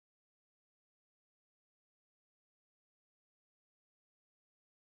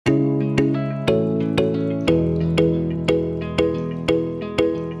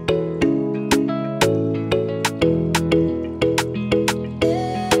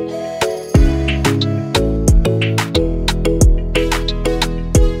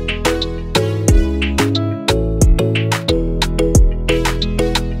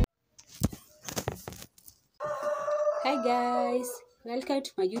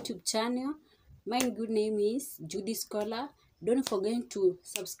to my YouTube channel. My good name is Judy Scholar. Don't forget to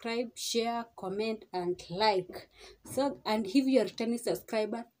subscribe, share, comment, and like. And if you are a returning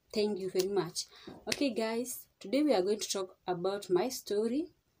subscriber, thank you very much. Okay, guys, today we are going to talk about my story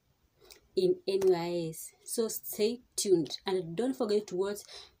in NYS. So stay tuned and don't forget to watch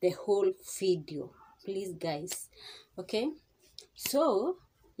the whole video, please, guys. Okay, so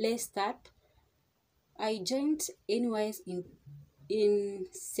let's start. I joined NYS in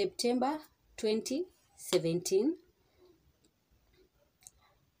September 2017.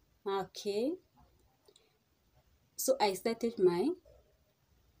 Okay, so I started my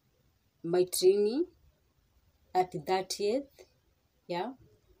training at 30th, yeah,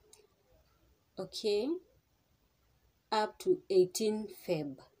 okay, up to 18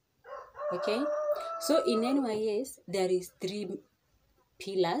 Feb. Okay, so in NYS there is 3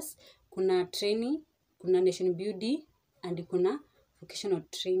 pillars. Kuna training, kuna nation building, and kuna vocational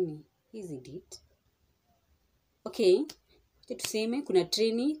training. Is it? Okay, tuseme kuna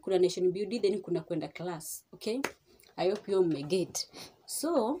training, kuna nation building, then kuna kwenda class. Okay, I hope you may get.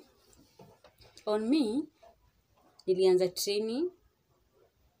 So on me, nilianza training,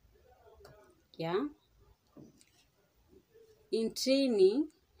 yeah. In training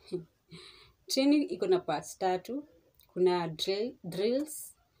iko na parts 3. Kuna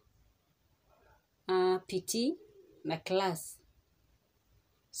drills, PT na class.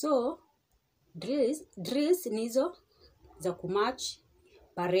 So drills ni hizo za kumarch,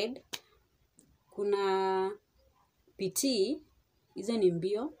 parade. Kuna PT, hizo ni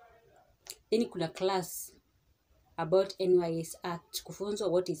mbio. Then kuna class about NYS Act, kufunzwa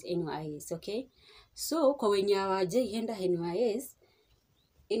what is NYS. Okay, so kwa wenye hawajaienda NYS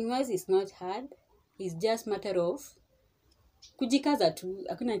is not hard. It's just matter of kujikaza tu,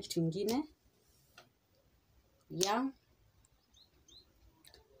 hakuna kitu kingine, yeah.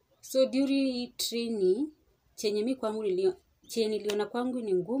 So during training, chenye niliona kwangu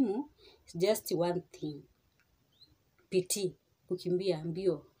ni ngumu, just one thing. PT, kukimbia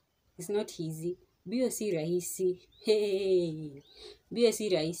mbio. It's not easy. Mbio si rahisi. Hey, mbio si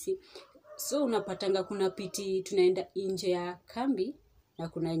rahisi. So unapatanga kuna PT tunaenda nje ya kambi na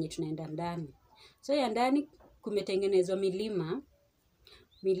kuna yenye tunaenda ndani. So ya ndani kumetengenezwa milima.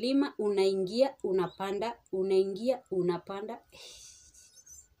 Unaingia, unapanda, unaingia, unapanda.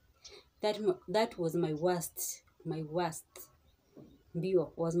 That was my worst.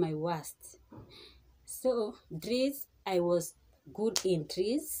 Mbio was my worst. So drills, I was good in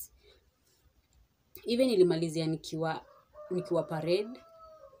drills. Even nilimalizia nikiwa parade,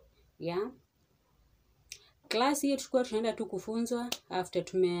 yeah. Class hiyo tulikuwa tunaenda tu kufunzwa after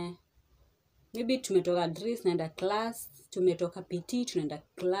maybe tumetoka drills naenda class, tumetoka PT tunaenda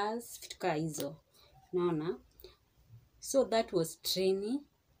class, fituka hizo, naona. So that was training.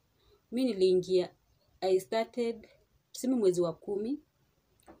 Mimi niliingia, I started tuseme mwezi wa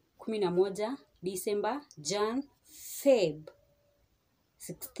 11 December, Jan, Feb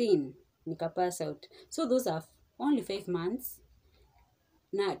 16 nika pass out. So those are only 5 months.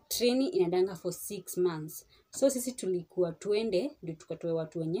 Na training inadanga for 6 months. So sisi tulikuwa tuende ndio tukatoe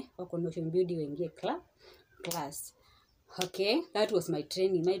watu wenye wako nation building waingie class. Okay, that was my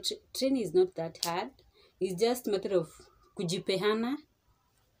training. My training is not that hard. It's just matter of kujipehana.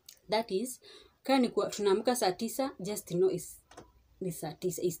 That is, kani tunaamka saa 9, just know ni saa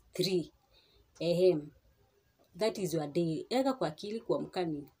 9 is 3 AM. That is your day. Eka kwa akili kuamka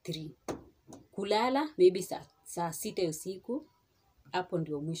ni 3. Kulala maybe saa 6 usiku. Hapo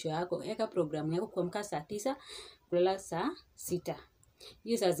ndio mwisho yako. Eka programu yako kuamka saa 9, kulala saa 6.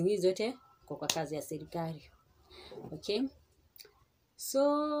 Hiyo saa zingine zote kwa kazi ya serikali. Okay?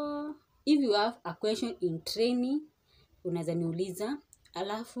 So if you have a question in training, unaweza niuliza.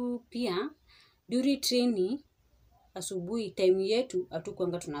 Alafu pia during training asubuhi time yetu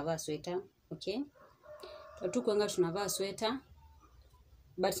hatukuanga tunavaa sweta. Okay? Hatukuanga tunavaa sweta,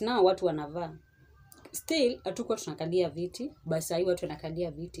 but now watu wanavaa. Still hatukuwa tunakalia viti, but sasa watu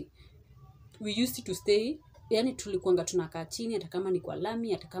wanakalia viti. We used to stay, yani tulikuanga tunakaa chini hata kama ni kwa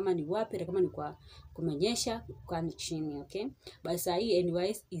lami, hata kama ni wapi, hata kama ni kwa kumenyesha, kwa chini. Okay, but sasa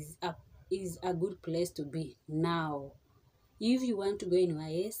NYS is a good place to be now. If you want to go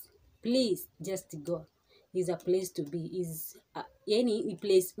NYS, please just go. Is a place to be. Yani ni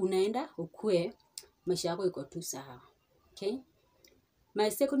place unaenda ukue maisha yako iko tu sawa. Okay,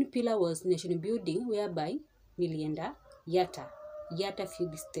 my second pillar was nation building, whereby nilienda Yata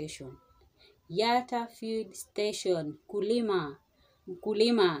field station. Yata field station, kulima,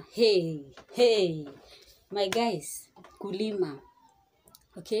 hey, my guys, kulima.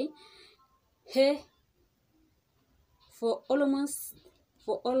 Okay, hey, for almost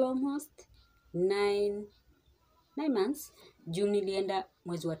for almost 9 months. Juu nilienda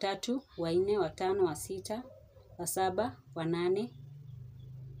mwezi wa 3, wa 4, wa 5, wa 6, wa 7, wa 8.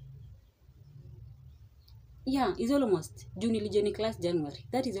 Yeah, it's almost. June nilijoin class January.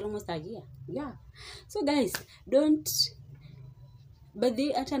 That is almost a year. Yeah. So guys, don't, but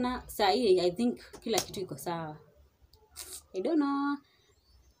the hata na sahi I think kila kitu iko sawa. I don't know.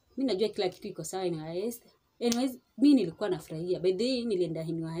 Mimi najua kila kitu iko sawa anyways. Mimi nilikuwa nafurahia. By the way nilienda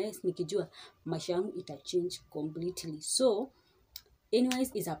anyways nikijua maisha yangu ita change completely. So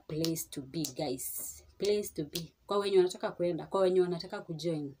anyways is a place to be, guys. Place to be. Kwa wenye wanataka kuenda, kwa wenye wanataka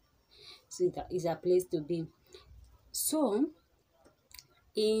kujoin. So that is a place to be. So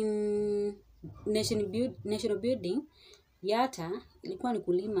in national building Yata ilikuwa ni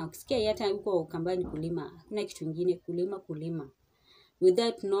kulima. Ukisikia Yata huko Ukambani kulima, hakuna kitu kingine, kulima.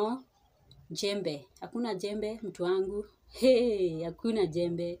 Without no jembe. Hakuna jembe mtu wangu. Hakuna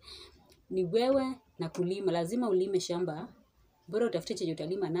jembe. Ni wewe na kulima. Lazima ulime shamba. Bora utafute chenye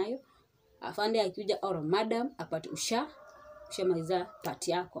utalima nayo. Afande akija or madam apate ushamaliza part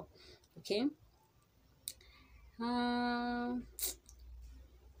yako. Okay?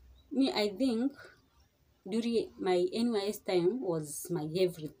 Me, I think during my NYS time was my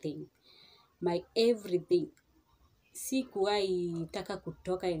everything. My everything. Sikuwahi taka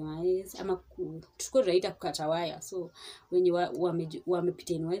kutoka NYS ama tuko raita kukata waya. So when you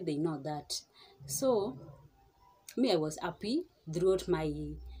wamepita NYS, they know that. So me, I was happy throughout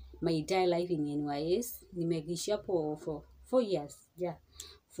my entire life in NYS. Nimegisha hapo for 4 years. Yeah.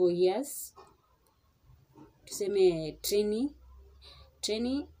 4 years. Tuseme training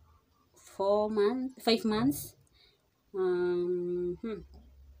 5 months.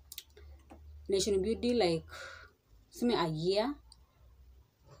 National building like tuseme a year.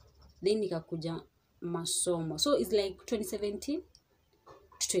 Then nikakuja masomo. So it's like 2017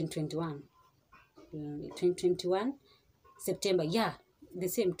 to 2021. 2021 September. Yeah, the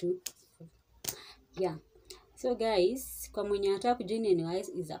same too. Yeah. So guys, kwa mwenye anataka kujoin NYS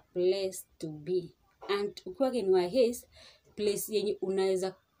is a place to be. And ukiwa NYS, place yenye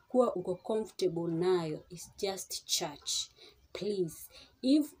unaweza kuwa uko comfortable nayo is just church. Please,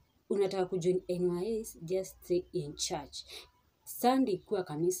 if unataka kujoin NYS, just stay in church. Sunday kuwa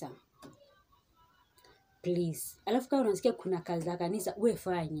kanisa. Please. Alafu kama unasikia kuna kazi za kanisa, wewe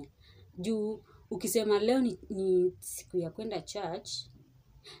fanya. Juu ukisema leo ni siku ya kwenda church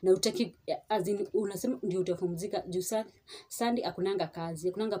na utaki unasema ndio utapumzika, juu Sunday hakunanga kazi,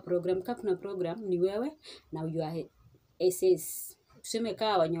 hakunanga program. Kama kuna program ni wewe na your SS. Tuseme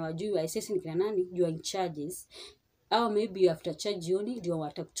kama wanyawajui wa SS ni kina nani, you are in charges. Au maybe after church jioni ndio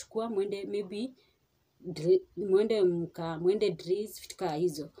watakuchukua mwende maybe mwende drills vitu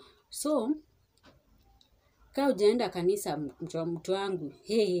hizo. So kama hujaenda kanisa mtu wangu,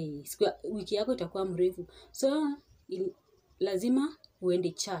 wiki yako itakuwa mrefu. So lazima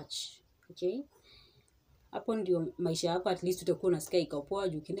uende church. Okay? Hapo ndio maisha yako at least utakuwa unasikia iko poa.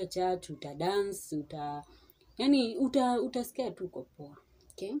 Ukienda church utadance, yani utasikia tu uko poa.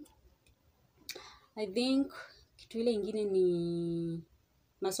 Okay? I think kitu ile ingine ni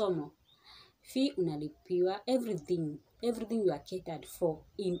masomo. Fee unalipiwa, everything you are catered for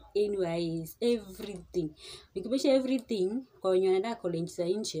in NYS, everything. Nikibisha everything kwa wenye wanaenda college za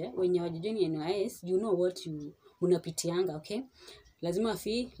nje, wenye wajijoin NYS, you know what you unapitianga, okay? Lazima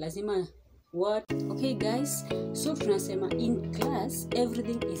fee, lazima what? Okay guys, so tunasema in class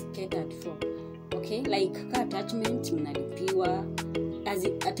everything is catered for. Okay? Like ka attachment mnalipiwa, as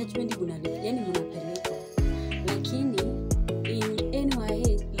attachment mnalipiwa, yani mnapelekwa. Lakini in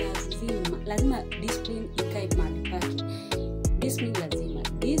NYS lazima discipline ikae mahali pake. Discipline lazima.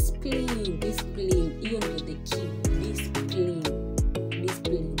 Discipline. Hiyo ndio the key.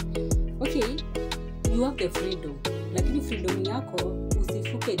 Discipline. Okay, you have the freedom. Lakini freedom yako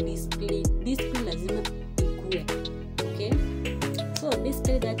usifuke discipline. Discipline lazima ikue. Okay? So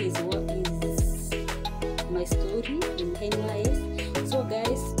basically that is what is my story in NYS. So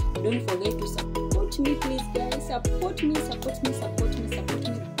guys, don't forget to support me, please guys. Support me.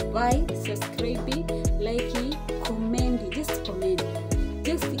 By subscribing, liking, commenting. Just comment.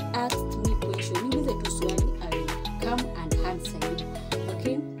 Just ask me question. Niulize tu swali, I will come and answer you.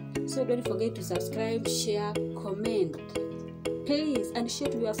 Okay? So don't forget to subscribe, share, comment. Please, and share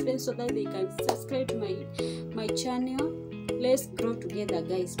to your friends so that they can subscribe to my channel. Let's grow together,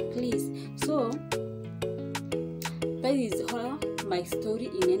 guys. Please. So that is all my story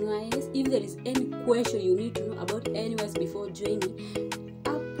in NYS. If there is any question you need to know about NYS before joining,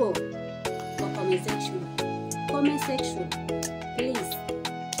 comment section, please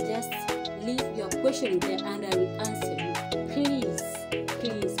just leave your question there and I will